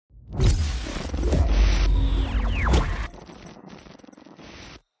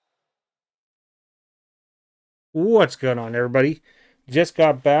What's going on, everybody? Just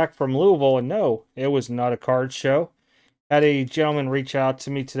got back from Louisville, and no, it was not a card show. Had a gentleman reach out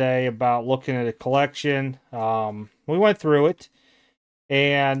to me today about looking at a collection. We went through it,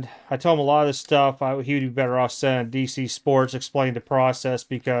 and I told him a lot of this stuff he would be better off sending DC Sports, explain the process,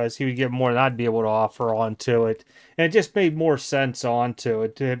 because he would get more than I'd be able to offer onto it. And it just made more sense onto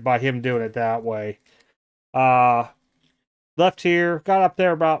it by him doing it that way. Uh, Left here, got up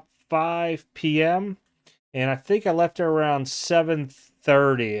there about 5 p.m. and I think I left her around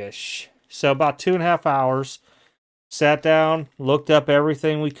 7:30ish. So about 2.5 hours. Sat down, looked up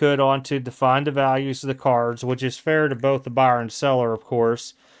everything we could onto to find the values of the cards, which is fair to both the buyer and seller, of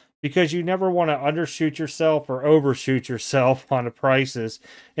course, because you never want to undershoot yourself or overshoot yourself on the prices.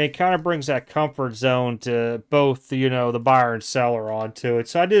 And it kind of brings that comfort zone to both, the buyer and seller onto it.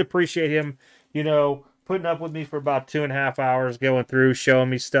 So I did appreciate him, putting up with me for about 2.5 hours, going through, showing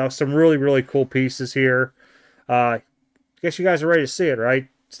me stuff. Some really, really cool pieces here. Guess you guys are ready to see it, right?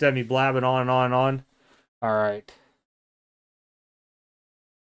 Instead of me blabbing on and on and on. All right.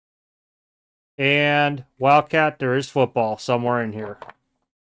 And Wildcat, there is football somewhere in here.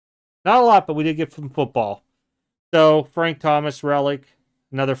 Not a lot, but we did get from football. So, Frank Thomas relic.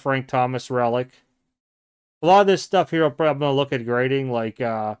 Another Frank Thomas relic. A lot of this stuff here, I'm going to look at grading, like,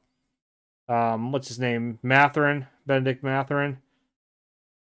 what's his name? Benedict Matherin.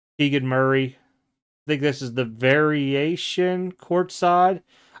 Keegan Murray. I think this is the variation courtside.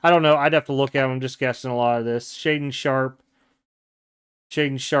 I don't know. I'd have to look at them. I'm just guessing a lot of this. Shaden Sharp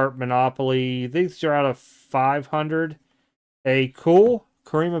Monopoly. These are out of 500. A cool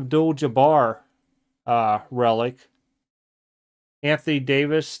Kareem Abdul-Jabbar relic. Anthony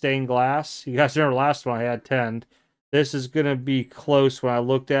Davis stained glass. You guys remember the last one I had 10. This is going to be close when I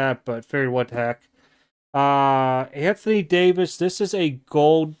looked at, but figured what the heck. Anthony Davis, this is a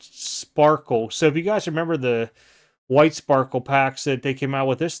gold sparkle. So if you guys remember the white sparkle packs that they came out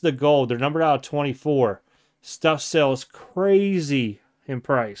with, this is the gold. They're numbered out of 24. Stuff sells crazy in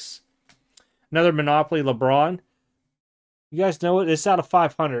price. Another Monopoly LeBron. You guys know it? It's out of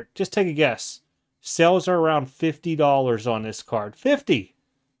 500. Just take a guess. Sales are around $50 on this card. 50.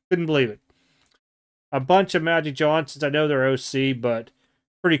 Couldn't believe it. A bunch of Magic Johnsons. I know they're OC, but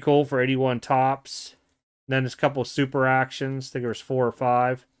pretty cool for 81 tops. And then there's a couple of super actions. I think there's 4 or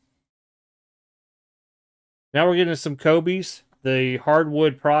 5. Now we're getting some Kobe's. The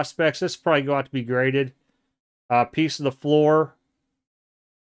hardwood prospects. This probably got to be graded. Piece of the floor.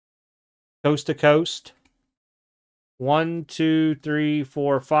 Coast to coast. 1, 2, 3,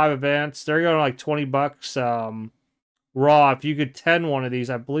 4, 5 events. They're going like $20. Raw. If you could 10 one of these,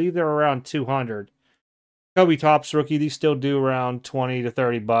 I believe they're around 200. Kobe Topps rookie. These still do around 20 to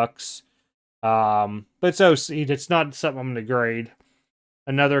 30 bucks. But it's OC. It's not something I'm going to grade.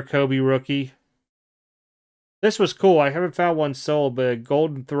 Another Kobe rookie. This was cool. I haven't found one sold, but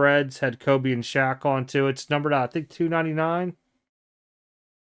Golden Threads had Kobe and Shaq onto it. It's numbered out, I think, $2.99.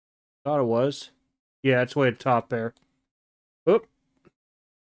 Thought it was. Yeah, it's way at the top there. Oop.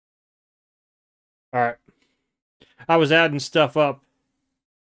 Alright. I was adding stuff up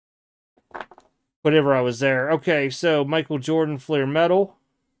whenever I was there. Okay, so Michael Jordan Fleer Metal.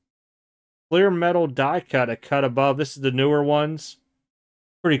 Fleer Metal die cut, a cut above. This is the newer ones.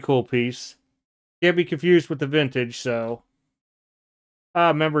 Pretty cool piece. Can't be confused with the vintage, so.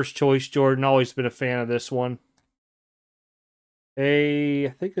 Member's Choice Jordan. Always been a fan of this one.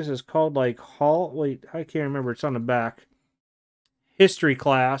 I think this is called like wait, I can't remember. It's on the back. History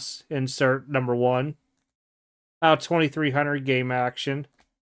class, insert number 1. 2300 game action.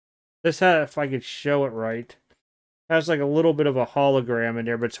 This had, if I could show it right, has like a little bit of a hologram in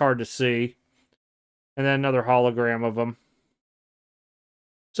there, but it's hard to see. And then another hologram of them.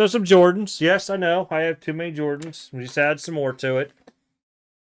 So some Jordans. Yes, I know. I have too many Jordans. We just add some more to it.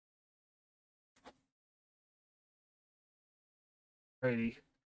 Righty.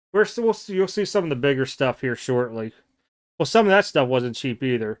 You'll see some of the bigger stuff here shortly. Well, some of that stuff wasn't cheap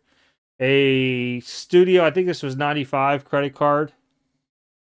either. A studio, I think this was 95 credit card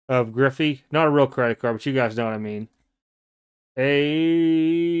of Griffey. Not a real credit card, but you guys know what I mean.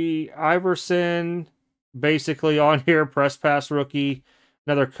 A Iverson, basically on here, press pass rookie.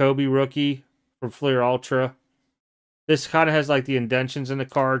 Another Kobe rookie from Fleer Ultra. This kind of has like the indentions in the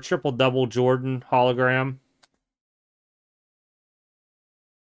card. Triple double Jordan hologram.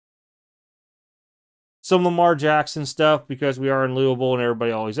 Some Lamar Jackson stuff because we are in Louisville and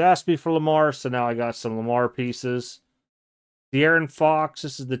everybody always asks me for Lamar. So now I got some Lamar pieces. De'Aaron Fox.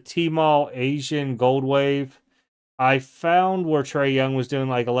 This is the T-Mall Asian Gold Wave. I found where Trae Young was doing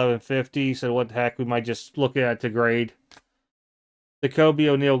like 1150. So what the heck, we might just look at it to grade. The Kobe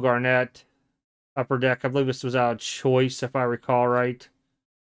O'Neal Garnett. Upper Deck. I believe this was out of choice, if I recall right.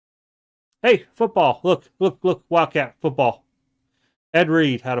 Hey, football. Look, look, look. Wildcat football. Ed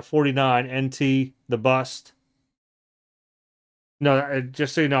Reed had a 49. NT, the bust. No,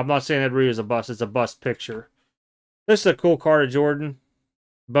 just so you know, I'm not saying Ed Reed is a bust. It's a bust picture. This is a cool card of Jordan.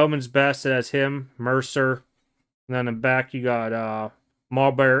 Bowman's Best. It has him, Mercer. And then in the back, you got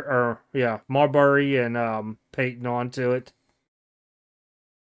Marbury and Peyton onto it.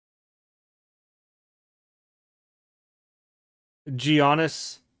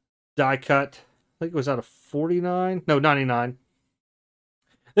 Giannis die cut. I think it was out of 49. No, 99.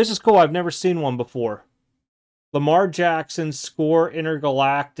 This is cool. I've never seen one before. Lamar Jackson Score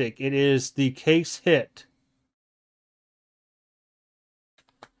Intergalactic. It is the case hit.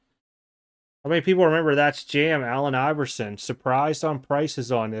 How many people remember that's Jam? Allen Iverson. Surprised on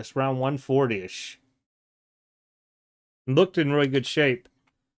prices on this. Around 140-ish. Looked in really good shape.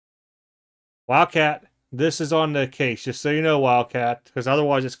 Wildcat. This is on the case. Just so you know, Wildcat. Because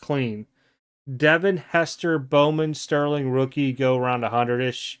otherwise it's clean. Devin Hester Bowman Sterling rookie. Go around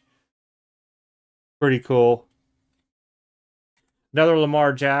 100-ish. Pretty cool. Another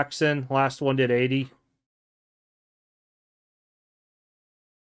Lamar Jackson. Last one did 80.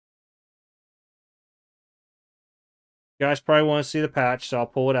 You guys probably want to see the patch, so I'll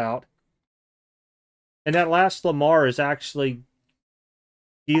pull it out. And that last Lamar is actually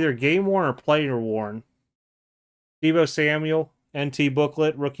either game worn or player worn. Deebo Samuel, NT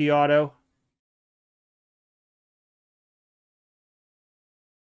booklet, rookie auto.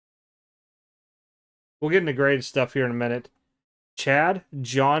 We'll get into graded stuff here in a minute. Chad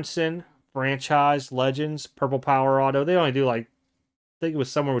Johnson, franchise legends, purple power auto. They only do like, I think it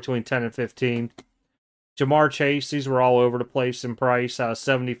was somewhere between 10 and 15. Jamar Chase, these were all over the place in price.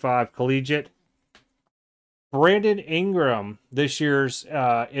 75 Collegiate. Brandon Ingram, this year's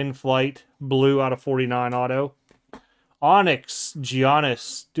in-flight blue out of 49 auto. Onyx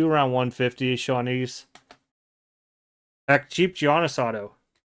Giannis, do around 150-ish on these. Heck, cheap Giannis auto.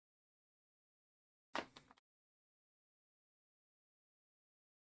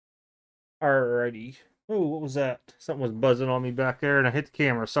 Alrighty. Oh, what was that? Something was buzzing on me back there, and I hit the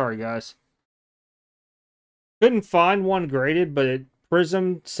camera. Sorry, guys. Couldn't find one graded, but it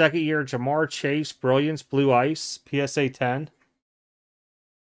Prism, second year, Jamar Chase, Brilliance, Blue Ice, PSA 10.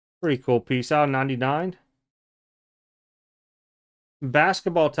 Pretty cool piece out of 99.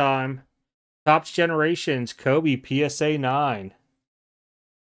 Basketball time. Topps Generations, Kobe, PSA 9.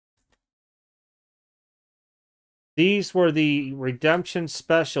 These were the redemption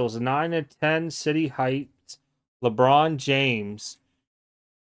specials, 9 and 10 City Heights, LeBron James.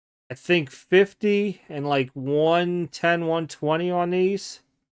 I think 50 and like 110, 120 on these.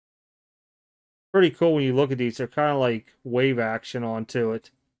 Pretty cool when you look at these. They're kind of like wave action onto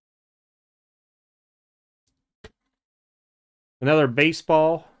it. Another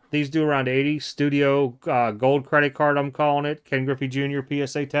baseball. These do around 80. Studio gold credit card, I'm calling it. Ken Griffey Jr.,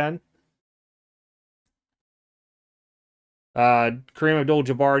 PSA 10. Kareem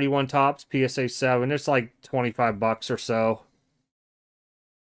Abdul-Jabbar, D1 Topps, PSA 7. It's like 25 bucks or so.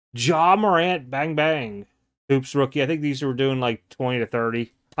 Ja Morant, Bang Bang. Hoops rookie. I think these were doing like 20 to 30.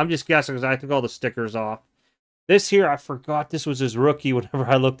 I'm just guessing because I took all the stickers off. This here, I forgot this was his rookie whenever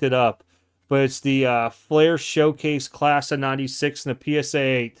I looked it up. But it's the Flair Showcase Class of 96 and the PSA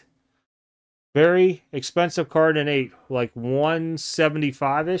 8. Very expensive card in 8. Like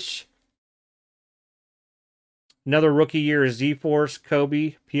 175-ish. Another rookie year is Z-Force,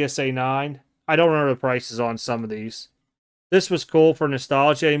 Kobe, PSA 9. I don't remember the prices on some of these. This was cool for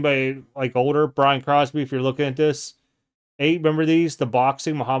nostalgia. Anybody like older? Brian Crosby, if you're looking at this. 8, remember these? The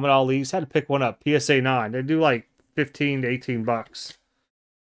boxing, Muhammad Ali's. Had to pick one up. PSA 9. They do like 15 to 18 bucks.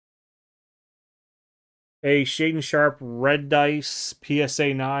 A Shaden Sharp Red Dice,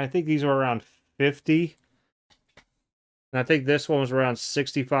 PSA 9. I think these were around 50. And I think this one was around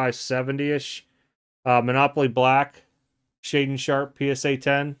 65, 70-ish. Monopoly Black, Shaden Sharp, PSA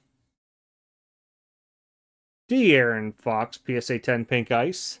 10. De'Aaron Fox, PSA 10 Pink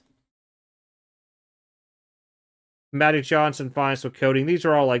Ice. Magic Johnson Finest with coating. These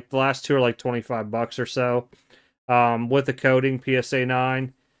are all like, the last two are like 25 bucks or so. With the coating, PSA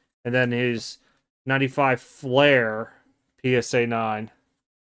 9. And then his 95 Flair, PSA 9.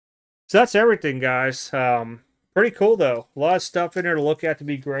 So that's everything, guys. Pretty cool, though. A lot of stuff in there to look at to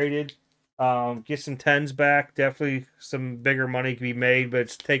be graded. Get some 10s back. Definitely some bigger money can be made, but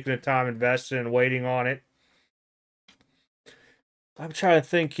it's taking the time invested and waiting on it. I'm trying to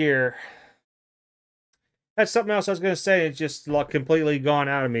think here. That's something else I was going to say. It's just like completely gone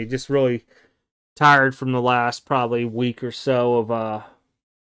out of me. Just really tired from the last probably week or so of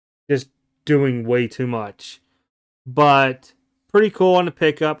just doing way too much. But pretty cool on the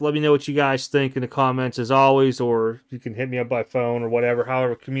pickup. Let me know what you guys think in the comments as always, or you can hit me up by phone or whatever,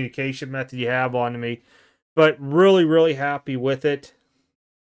 however communication method you have on me. But really, really happy with it.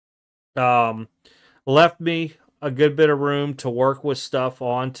 Left me a good bit of room to work with stuff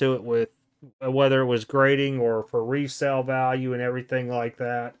onto it, with whether it was grading or for resale value and everything like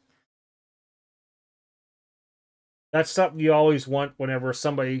that. That's something you always want whenever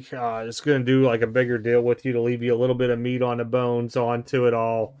somebody is going to do like a bigger deal with you, to leave you a little bit of meat on the bones onto it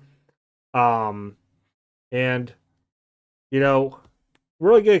all. And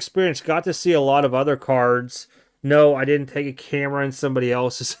really good experience. Got to see a lot of other cards. No, I didn't take a camera in somebody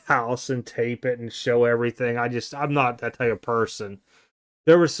else's house and tape it and show everything. I'm not that type of person.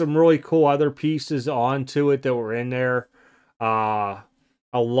 There were some really cool other pieces onto it that were in there.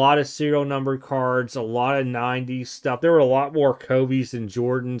 A lot of serial number cards, a lot of 90s stuff. There were a lot more Kobe's and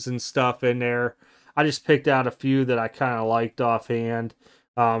Jordans and stuff in there. I just picked out a few that I kind of liked offhand.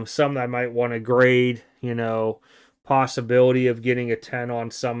 Some that I might want to grade, possibility of getting a 10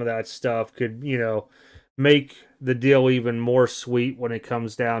 on some of that stuff could, make the deal even more sweet when it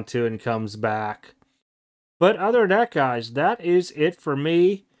comes down to it and comes back. But other than that, guys, that is it for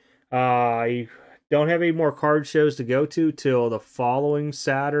me. I don't have any more card shows to go to till the following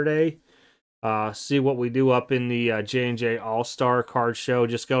Saturday. See what we do up in the J&J All-Star card show,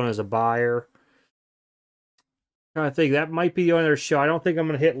 just going as a buyer. I think that might be the only other show. I don't think I'm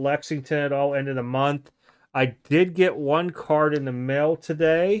going to hit Lexington at all end of the month. I did get one card in the mail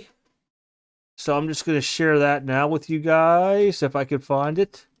today, so I'm just going to share that now with you guys, if I could find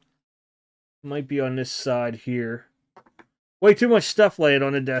it. It might be on this side here. Way too much stuff laying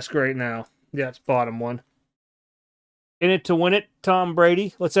on the desk right now. Yeah, it's bottom one. In it to win it, Tom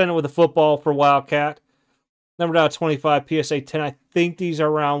Brady. Let's end it with a football for Wildcat. Number down 25, PSA 10. I think these are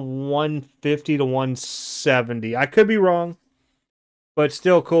around 150 to 170. I could be wrong, but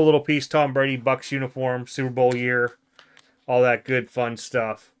still a cool little piece. Tom Brady, Bucs uniform, Super Bowl year, all that good fun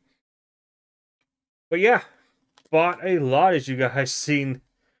stuff. But yeah, bought a lot, as you guys seen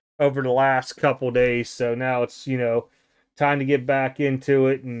over the last couple days. So now it's, time to get back into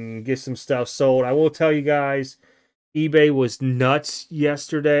it and get some stuff sold. I will tell you guys, eBay was nuts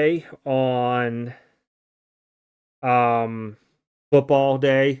yesterday on football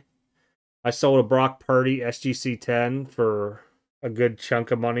day. I sold a Brock Purdy SGC 10 for a good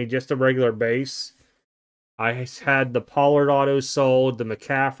chunk of money, just a regular base. I had the Pollard auto sold, the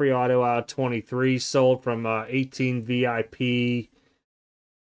McCaffrey auto out of 23 sold from 18 VIP,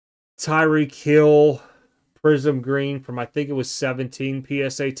 Tyreek Hill Prism Green from, I think it was 17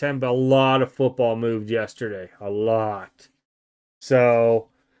 PSA 10, but a lot of football moved yesterday. A lot. So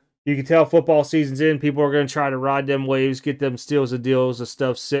you can tell football season's in. People are going to try to ride them waves, get them steals and deals of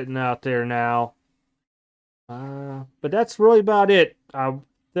stuff sitting out there now. But that's really about it. I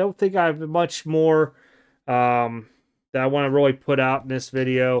don't think I have much more that I want to really put out in this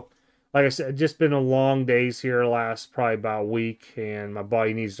video. Like I said, just been a long days here, last probably about a week, and my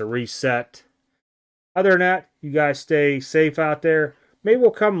body needs to reset. Other than that, you guys stay safe out there. Maybe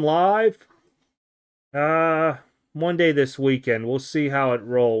we'll come live one day this weekend. We'll see how it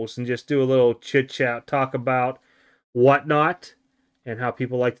rolls and just do a little chit chat, talk about whatnot and how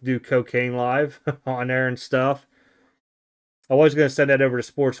people like to do cocaine live on there and stuff. I was going to send that over to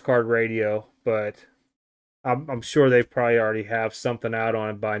Sports Card Radio, but I'm sure they probably already have something out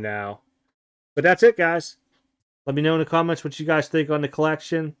on it by now. But that's it, guys. Let me know in the comments what you guys think on the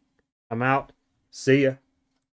collection. I'm out. See ya.